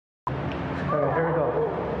Okay, here we go.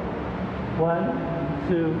 1,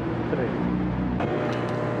 2, 3.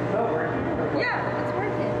 Yeah, it's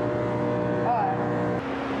working.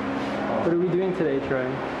 What are we doing today, Troy?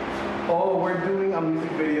 Oh, we're doing a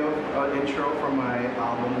music video, intro for my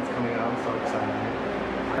album that's coming out. I'm so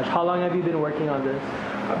excited. How long have you been working on this?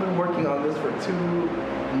 I've been working on this for 2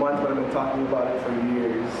 months, but I've been talking about it for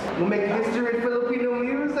years. We'll make history in Filipino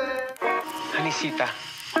music! Anisita,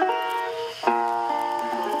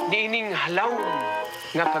 niining halaw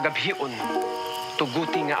nga kagabhion,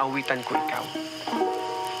 tuguti nga awitan ko ikaw.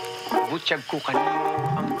 Butyag ko kanino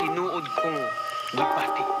ang tinuod kong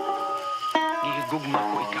gipati. Gihigugma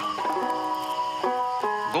ko ikaw.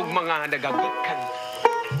 Gugma nga nagagikan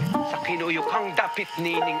sa kinuyukang dapit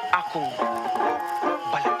nining akong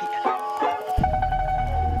balatian.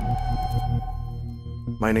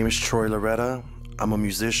 My name is Troy Laureta. I'm a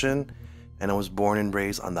musician, and I was born and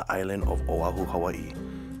raised on the island of Oahu, Hawaii.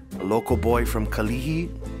 A local boy from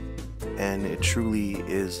Kalihi, and it truly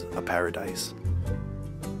is a paradise.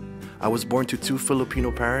 I was born to 2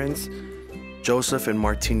 Filipino parents, Joseph and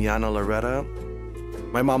Martiniana Laureta.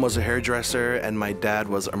 My mom was a hairdresser and my dad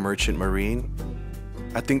was a merchant marine.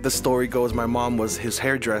 I think the story goes my mom was his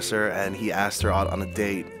hairdresser and he asked her out on a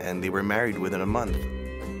date and they were married within a month.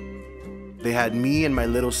 They had me and my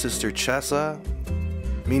little sister Chessa.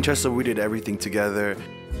 Me and Chessa, we did everything together.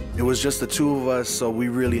 It was just the 2 of us, so we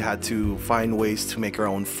really had to find ways to make our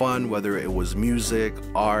own fun, whether it was music,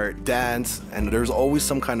 art, dance, and there's always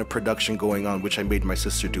some kind of production going on, which I made my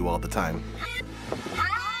sister do all the time. How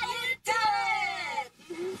you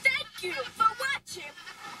doing? Thank you for watching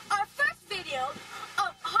our first video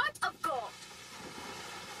of Heart of Gold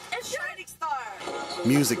and Shining Star.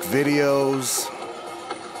 Music videos,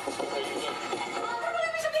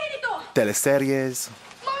 teleseries.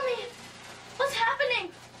 Mommy, what's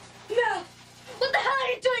happening? Mel, what the hell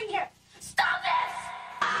are you doing here? Stop this!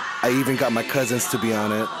 I even got my cousins to be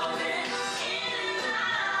on it.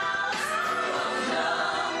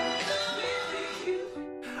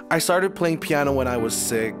 I started playing piano when I was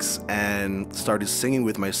 6 and started singing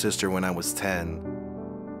with my sister when I was 10.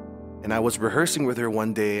 And I was rehearsing with her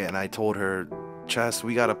one day and I told her, Chess,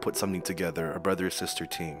 we gotta put something together, a brother-sister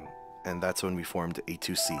team. And that's when we formed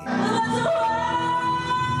A2C.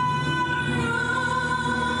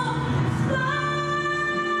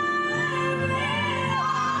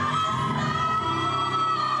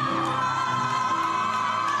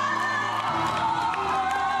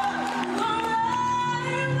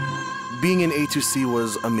 Being in A2C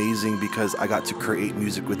was amazing because I got to create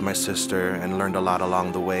music with my sister and learned a lot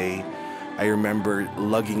along the way. I remember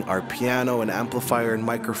lugging our piano and amplifier and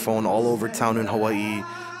microphone all over town in Hawaii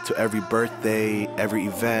to every birthday, every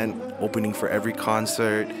event, opening for every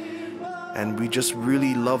concert. And we just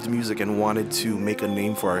really loved music and wanted to make a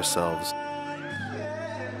name for ourselves.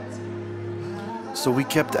 So we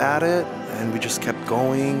kept at it and we just kept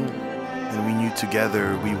going and we knew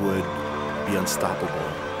together we would be unstoppable.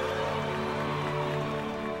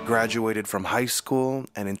 Graduated from high school,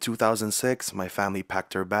 and in 2006, my family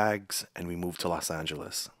packed our bags and we moved to Los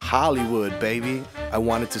Angeles. Hollywood, baby! I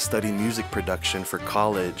wanted to study music production for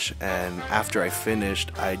college, and after I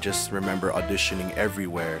finished, I just remember auditioning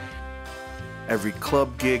everywhere. Every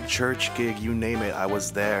club gig, church gig, you name it, I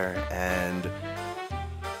was there. And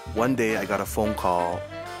one day I got a phone call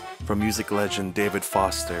from music legend David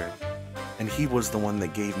Foster, and he was the one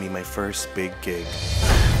that gave me my first big gig.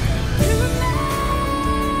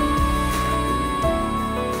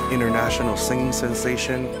 International singing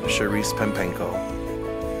sensation, Charisse Pempenko.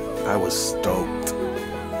 I was stoked.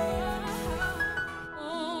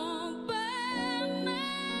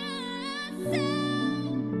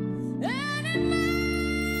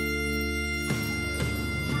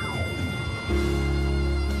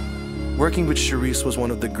 Working with Charisse was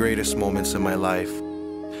one of the greatest moments in my life.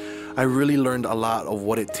 I really learned a lot of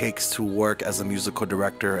what it takes to work as a musical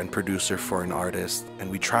director and producer for an artist. And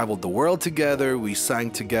we traveled the world together, we sang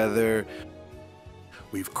together,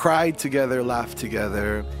 we've cried together, laughed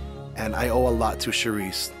together, and I owe a lot to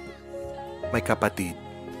Charisse, my kapatid.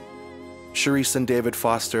 Charisse and David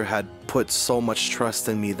Foster had put so much trust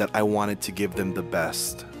in me that I wanted to give them the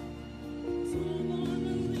best.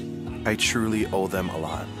 I truly owe them a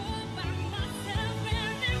lot.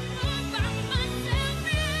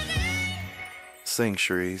 Sing,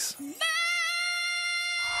 Charisse.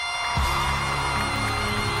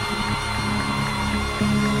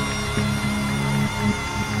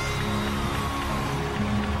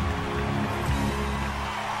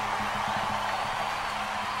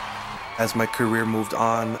 As my career moved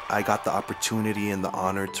on, I got the opportunity and the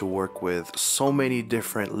honor to work with so many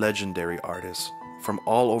different legendary artists from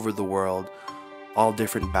all over the world all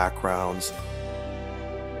different backgrounds,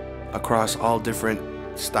 across all different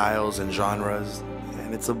styles and genres,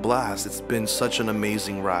 and it's a blast. It's been such an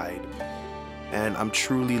amazing ride, and I'm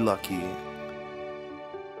truly lucky.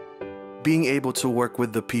 Being able to work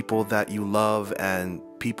with the people that you love and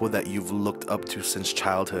people that you've looked up to since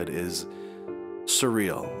childhood is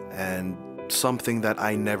surreal and something that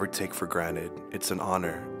I never take for granted. It's an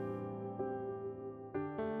honor.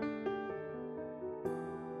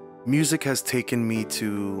 Music has taken me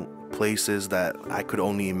to places that I could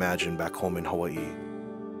only imagine back home in Hawaii.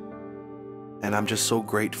 And I'm just so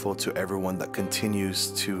grateful to everyone that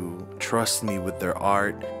continues to trust me with their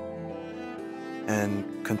art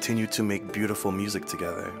and continue to make beautiful music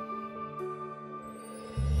together.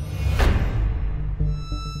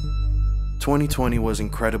 2020 was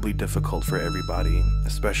incredibly difficult for everybody,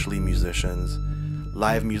 especially musicians.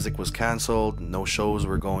 Live music was canceled, no shows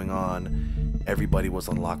were going on, everybody was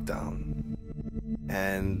on lockdown.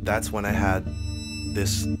 And that's when I had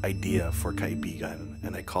this idea for Kaibigan,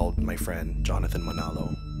 and I called my friend Jonathan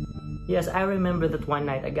Manalo. Yes, I remember that one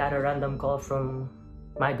night I got a random call from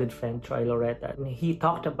my good friend Troy Laureta, and he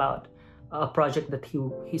talked about a project that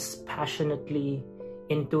he's passionately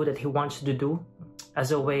into, that he wants to do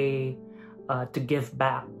as a way to give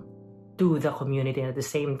back to the community, and at the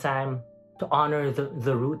same time to honor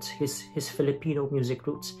the roots, his Filipino music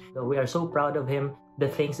roots. So we are so proud of him, the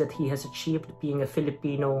things that he has achieved being a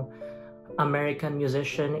Filipino American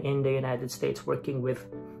musician in the United States, working with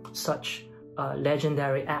such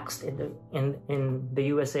legendary acts in the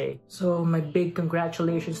USA. So my big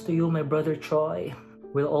congratulations to you, my brother Troy.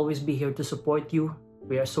 We'll always be here to support you.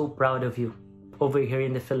 We are so proud of you over here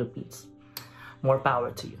in the Philippines. More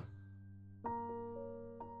power to you.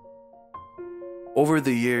 Over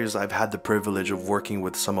the years, I've had the privilege of working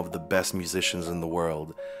with some of the best musicians in the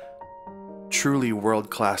world. Truly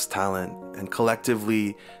world-class talent, and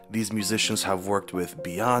collectively, these musicians have worked with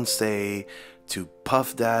Beyonce, to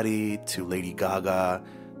Puff Daddy, to Lady Gaga,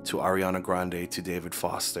 to Ariana Grande, to David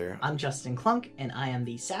Foster. I'm Justin Klunk, and I am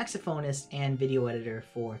the saxophonist and video editor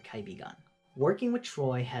for Kaibigan. Working with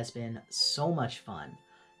Troy has been so much fun.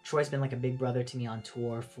 Troy's been like a big brother to me on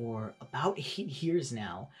tour for about 8 years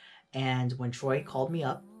now. And when Troy called me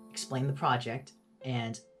up, explained the project,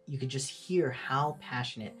 and you could just hear how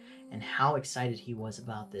passionate and how excited he was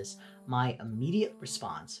about this, my immediate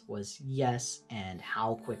response was yes, and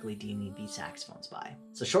how quickly do you need these saxophones by?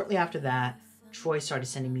 So shortly after that, Troy started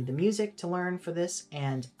sending me the music to learn for this,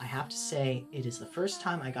 and I have to say, it is the first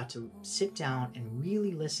time I got to sit down and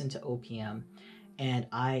really listen to OPM, and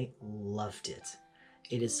I loved it.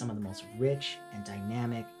 It is some of the most rich and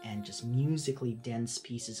dynamic and just musically dense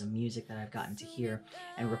pieces of music that I've gotten to hear,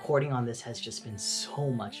 and recording on this has just been so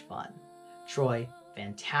much fun. Troy,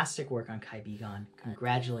 fantastic work on Kaibigan.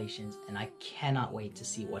 Congratulations, and I cannot wait to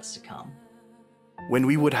see what's to come. When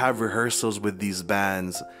we would have rehearsals with these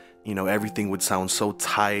bands, you know, everything would sound so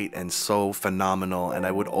tight and so phenomenal, and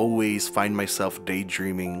I would always find myself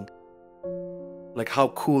daydreaming like how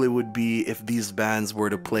cool it would be if these bands were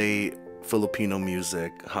to play Filipino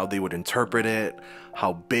music, how they would interpret it,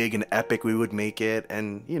 how big and epic we would make it,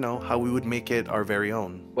 and, you know, how we would make it our very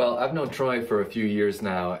own. Well, I've known Troy for a few years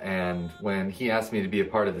now, and when he asked me to be a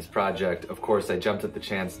part of this project, of course I jumped at the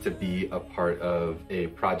chance to be a part of a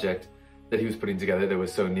project that he was putting together that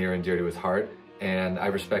was so near and dear to his heart. And I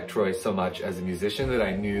respect Troy so much as a musician that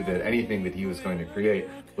I knew that anything that he was going to create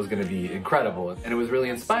was going to be incredible. And it was really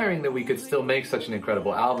inspiring that we could still make such an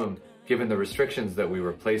incredible album given the restrictions that we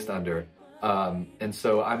were placed under. And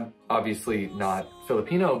so I'm obviously not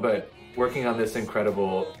Filipino, but working on this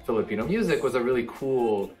incredible Filipino music was a really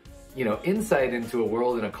cool, you know, insight into a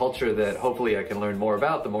world and a culture that hopefully I can learn more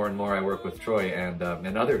about the more and more I work with Troy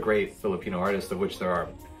and other great Filipino artists, of which there are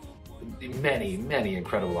many, many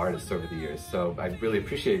incredible artists over the years. So I really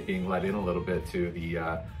appreciate being let in a little bit to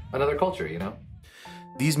the another culture, you know?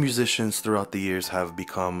 These musicians throughout the years have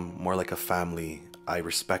become more like a family. I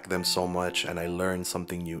respect them so much, and I learn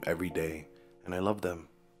something new every day, and I love them.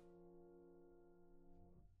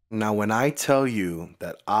 Now, when I tell you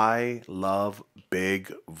that I love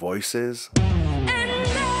big voices,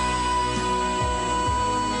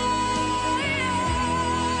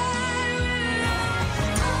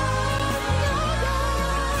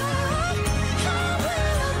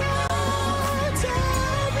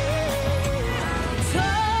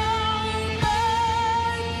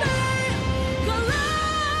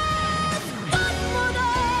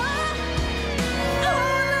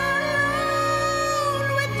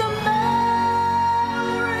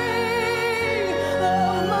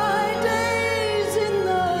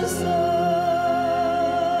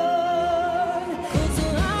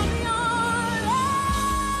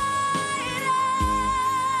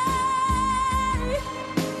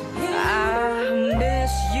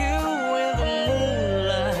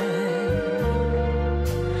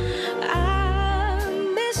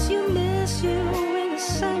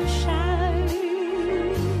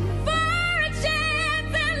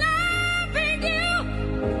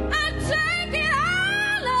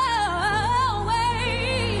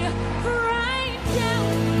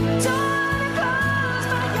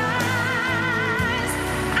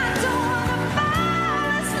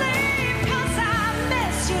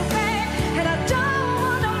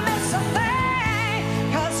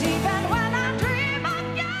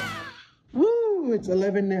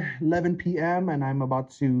 11 p.m. and I'm about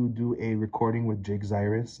to do a recording with Jake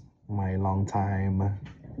Zyrus, my longtime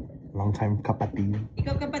kapatid.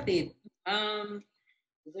 Ikaw kapatid,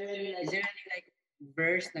 is there any like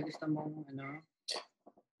verse na gusto mong ano?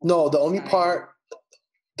 No, the only part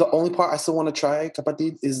I still want to try,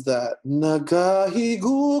 kapatid, is that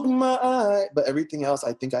nagahigugmaay. But everything else,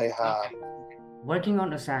 I think I have. Working on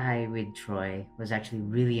Usahay with Troy was actually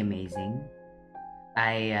really amazing.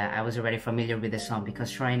 I was already familiar with the song because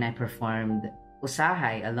Troy and I performed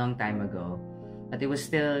Usahay a long time ago, but it was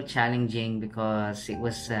still challenging because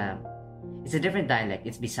it's a different dialect.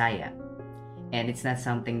 It's Bisaya, and it's not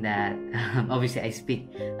something that obviously I speak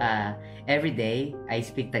every day. I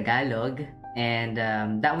speak Tagalog. And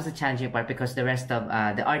that was a challenging part because the rest of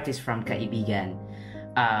the artists from Kaibigan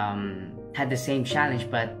had the same challenge,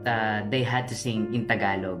 but they had to sing in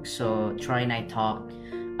Tagalog. So Troy and I talked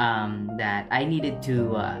that I needed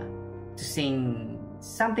to sing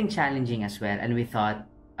something challenging as well, and we thought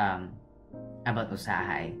about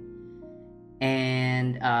Usahay.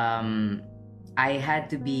 And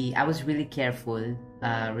I was really careful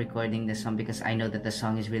recording the song because I know that the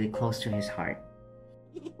song is really close to his heart.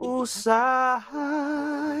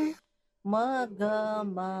 Usahay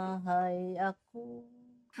magamahay ako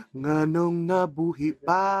nganong nabuhi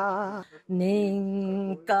pa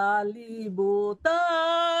ning kalibutan.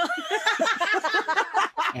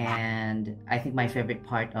 And I think my favorite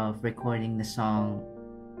part of recording the song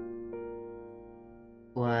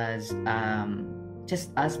was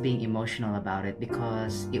just us being emotional about it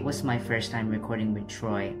because it was my first time recording with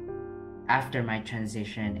Troy after my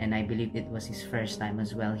transition, and I believe it was his first time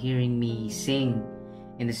as well hearing me sing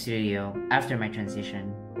in the studio after my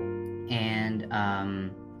transition. And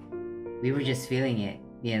we were just feeling it,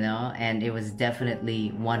 you know, and it was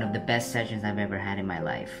definitely one of the best sessions I've ever had in my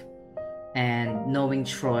life. And knowing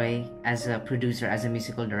Troy as a producer, as a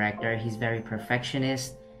musical director, he's very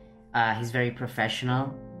perfectionist, he's very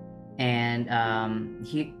professional, and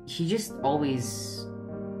he just always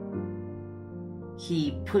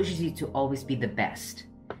he pushes you to always be the best,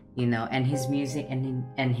 you know. And his music and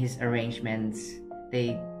his arrangements,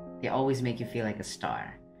 they always make you feel like a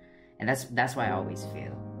star, and that's why I always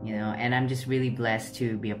feel, you know. And I'm just really blessed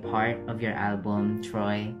to be a part of your album,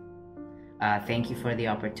 Troy. Thank you for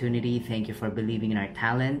the opportunity. Thank you for believing in our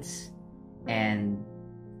talents, and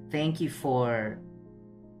thank you for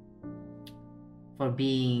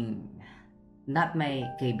being not my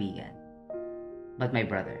kaibigan, but my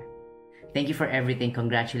brother. Thank you for everything.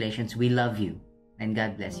 Congratulations. We love you. And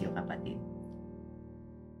God bless you, kapatid.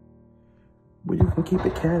 Well, you can keep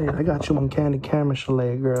it candid. I got you on candid camera,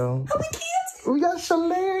 Chalet, girl. Oh, we can't. We got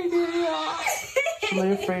Chalet here.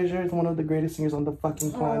 Chalet Frazier is one of the greatest singers on the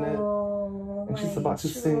fucking planet. Oh, and she's about to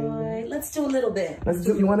sing. Let's do a little bit.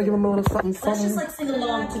 You want to give him a little something? Let's just like sing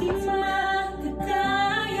along to this.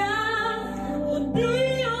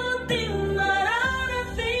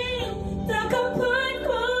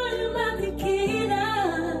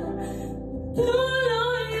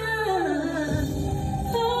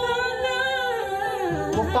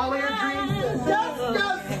 Follow your dreams. Yes.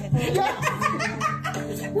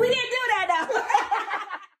 We didn't do that though.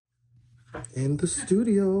 In the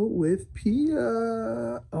studio with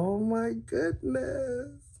Pia. Oh my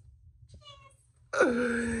goodness.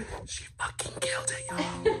 She fucking killed it, y'all.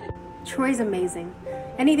 Troy's amazing.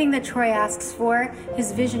 Anything that Troy asks for,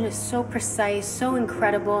 his vision is so precise, so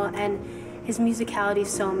incredible, and his musicality is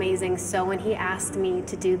so amazing. So when he asked me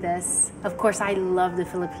to do this, of course I love the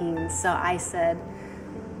Philippines, so I said,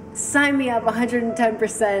 sign me up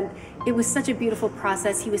 110%. It was such a beautiful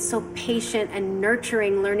process. He was so patient and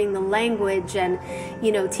nurturing, learning the language and,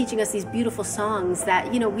 you know, teaching us these beautiful songs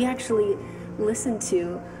that, you know, we actually listened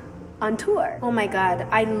to on tour. Oh my God,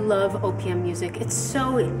 I love OPM music. It's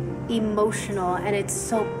so emotional and it's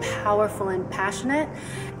so powerful and passionate.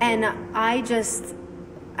 And I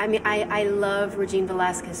love Regine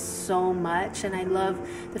Velasquez so much, and I love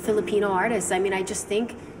the Filipino artists. I mean, I just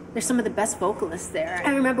think they're some of the best vocalists there.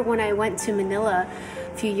 I remember when I went to Manila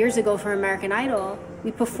a few years ago for American Idol,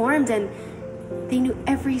 we performed and they knew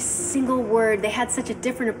every single word. They had such a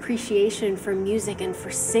different appreciation for music and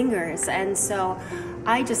for singers. And so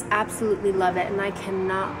I just absolutely love it, and I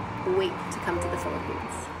cannot wait to come to the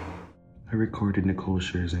Philippines. I recorded Nicole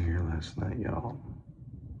Scherzinger last night, y'all.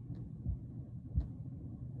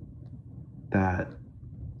 That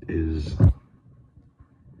is...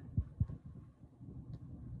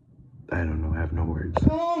 I don't know, I have no words.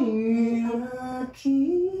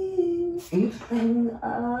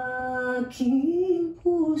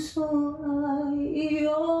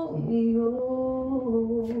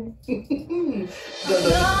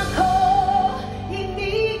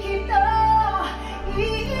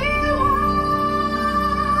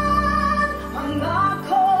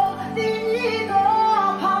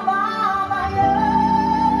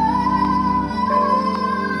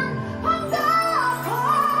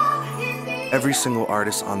 Every single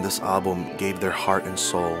artist on this album gave their heart and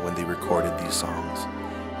soul when they recorded these songs.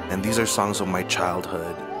 And these are songs of my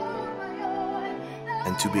childhood.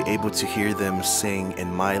 And to be able to hear them sing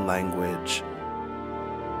in my language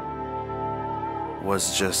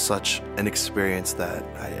was just such an experience that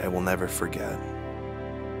I will never forget.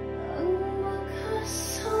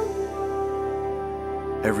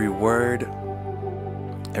 Every word,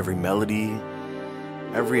 every melody,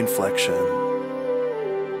 every inflection,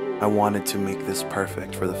 I wanted to make this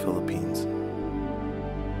perfect for the Philippines.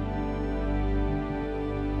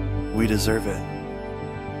 We deserve it.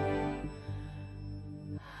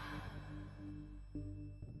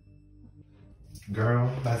 Girl,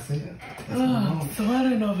 that's it. Oh,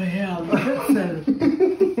 sweating over here.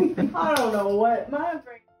 Listen, I don't know what my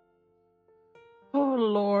brain. Oh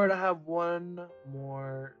Lord, I have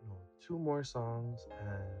two more songs,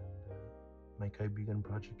 and my Kaibigan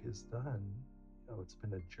project is done. Oh, it's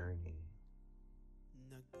been a journey.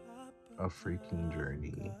 A freaking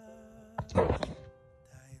journey.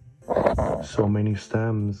 So many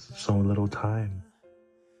stems, so little time.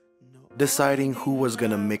 Deciding who was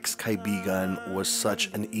gonna mix Kaibigan was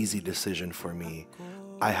such an easy decision for me.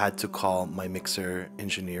 I had to call my mixer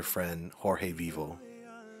engineer friend, Jorge Vivo.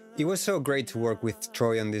 It was so great to work with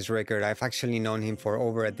Troy on this record. I've actually known him for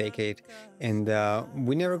over a decade, and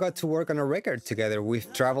we never got to work on a record together.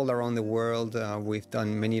 We've traveled around the world. We've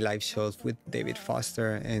done many live shows with David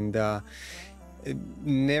Foster, and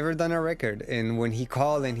never done a record. And when he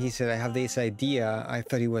called and he said, I have this idea, I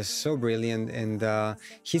thought he was so brilliant, and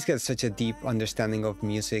he's got such a deep understanding of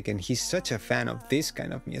music, and he's such a fan of this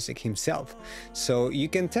kind of music himself. So you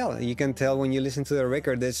can tell when you listen to the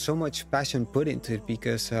record, there's so much passion put into it,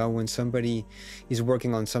 because when somebody is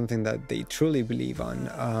working on something that they truly believe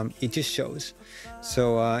on, it just shows.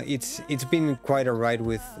 So it's been quite a ride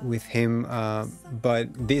with him, but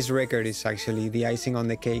this record is actually the icing on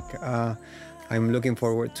the cake. I'm looking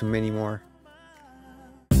forward to many more.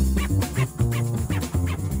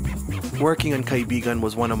 Working on Kaibigan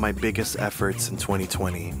was one of my biggest efforts in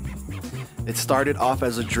 2020. It started off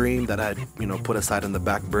as a dream that I'd, put aside on the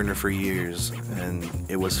back burner for years, and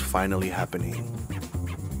it was finally happening.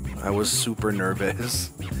 I was super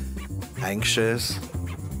nervous, anxious.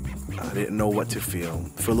 I didn't know what to feel.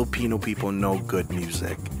 Filipino people know good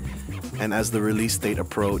music. And as the release date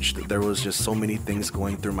approached, there was just so many things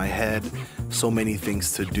going through my head, so many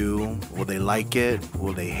things to do. Will they like it?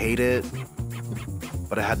 Will they hate it?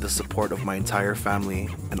 But I had the support of my entire family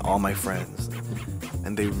and all my friends.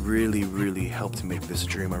 And they really, really helped make this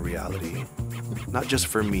dream a reality. Not just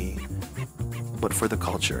for me, but for the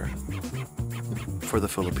culture, for the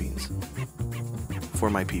Philippines,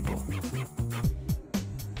 for my people.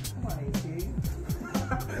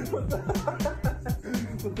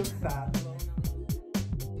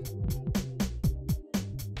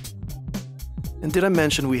 And did I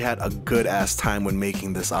mention we had a good-ass time when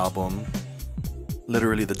making this album?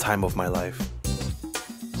 Literally the time of my life.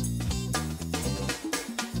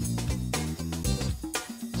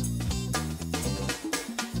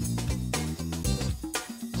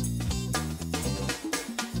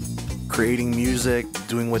 Creating music,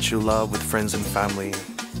 doing what you love with friends and family,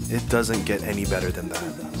 it doesn't get any better than that.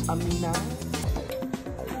 Amina,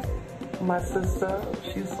 my sister,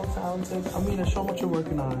 she's so talented. Amina, show what you're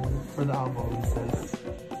working on for the album, sis.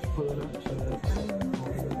 Pull it up,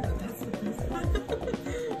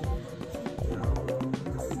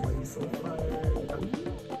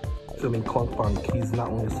 I mean, Clock Funk, he's not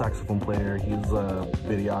only a saxophone player, he's a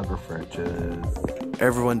videographer. Just...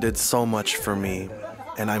 Everyone did so much for me,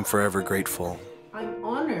 and I'm forever grateful. I'm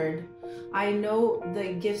honored. I know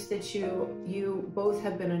the gifts that you both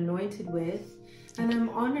have been anointed with, and I'm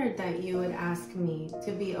honored that you would ask me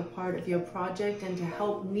to be a part of your project and to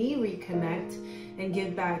help me reconnect and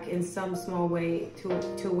give back in some small way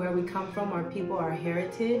to where we come from, our people, our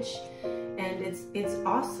heritage. And it's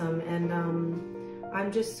awesome, and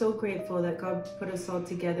I'm just so grateful that God put us all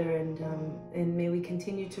together, and may we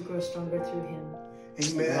continue to grow stronger through Him.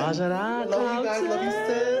 Amen. Love you guys, love you,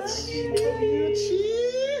 sis.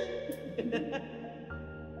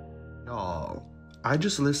 Y'all, I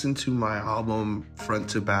just listened to my album front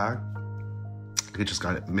to back. It just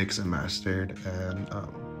got it mixed and mastered, and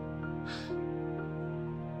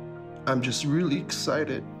I'm just really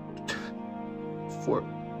excited for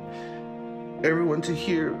everyone to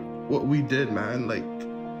hear what we did, man. Like,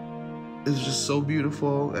 it's just so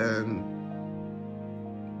beautiful, and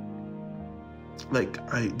like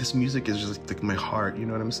this music is just like my heart, you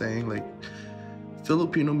know what I'm saying? Like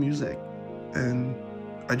Filipino music, and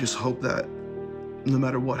I just hope that no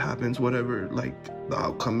matter what happens, whatever like the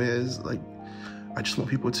outcome is, like I just want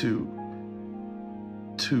people to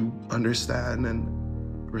to understand and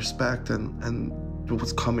respect and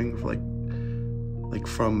what's coming like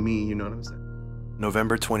from me, you know what I'm saying?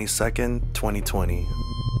 November 22nd, 2020,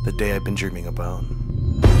 the day I've been dreaming about.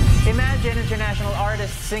 Imagine international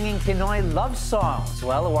artists singing Pinoy love songs.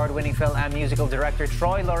 Well, award-winning film and musical director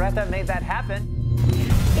Troy Laureta made that happen.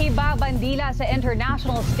 Ibabandila sa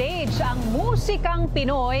international stage ang musikang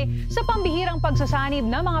Pinoy sa pambihirang pagsasanib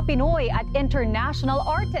ng mga Pinoy at international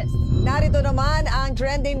artists. Narito naman ang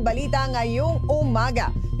trending balita ngayong umaga.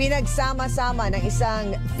 Pinagsama-sama ng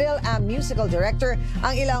isang film and musical director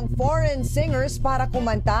ang ilang foreign singers para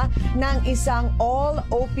kumanta ng isang all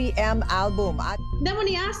OPM album. Then when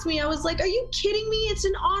he asked me, I was like, are you kidding me? It's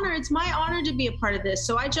an honor. It's my honor to be a part of this.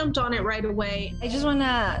 So I jumped on it right away. I just want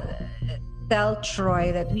to tell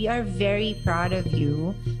Troy that we are very proud of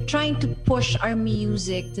you trying to push our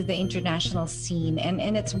music to the international scene, and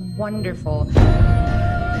it's wonderful.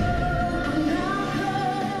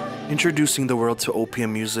 Introducing the world to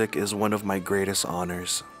OPM music is one of my greatest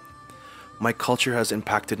honors. My culture has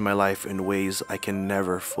impacted my life in ways I can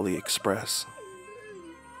never fully express.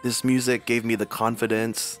 This music gave me the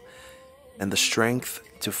confidence and the strength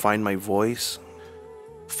to find my voice,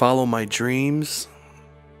 follow my dreams,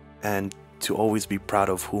 and to always be proud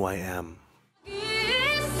of who I am.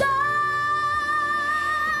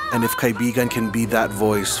 And if Kaibigan can be that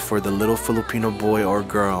voice for the little Filipino boy or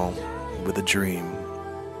girl with a dream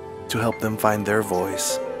to help them find their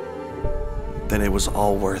voice, then it was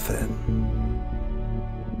all worth it.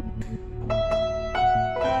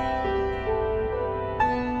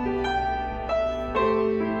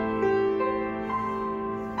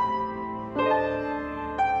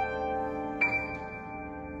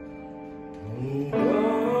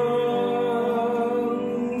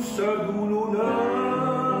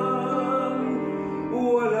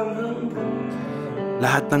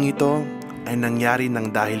 Lahat ng ito ay nangyari ng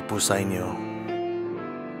dahil po sa inyo.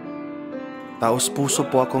 Taos-puso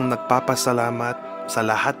po akong nagpapasalamat sa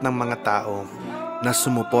lahat ng mga tao na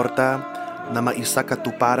sumuporta na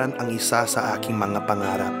maisakatuparan ang isa sa aking mga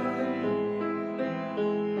pangarap.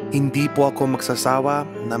 Hindi po ako magsasawa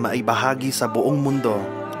na maibahagi sa buong mundo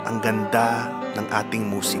ang ganda ng ating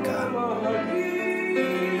musika.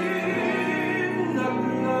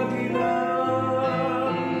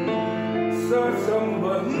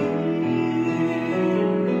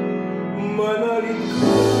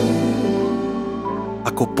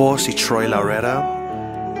 Ako po si Troy Laureta.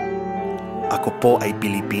 Ako po ay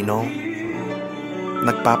Pilipino.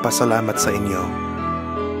 Nagpapasalamat sa inyo,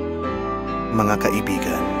 mga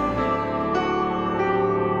kaibigan.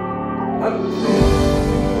 At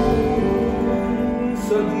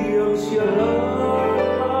sa diyang siya lang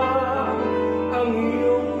ang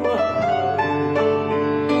iyong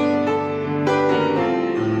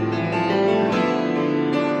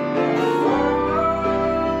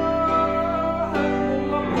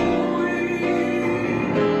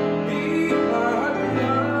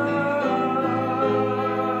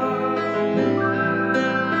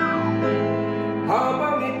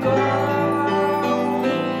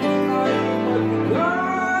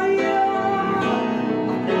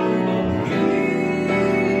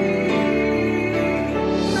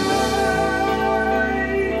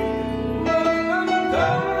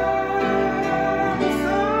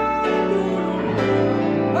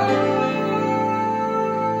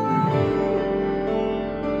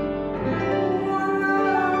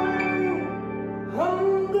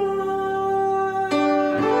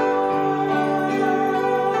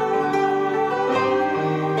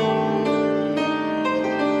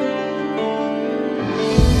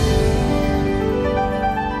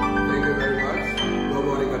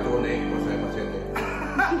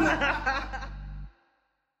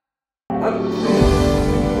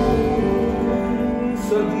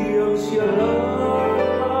sa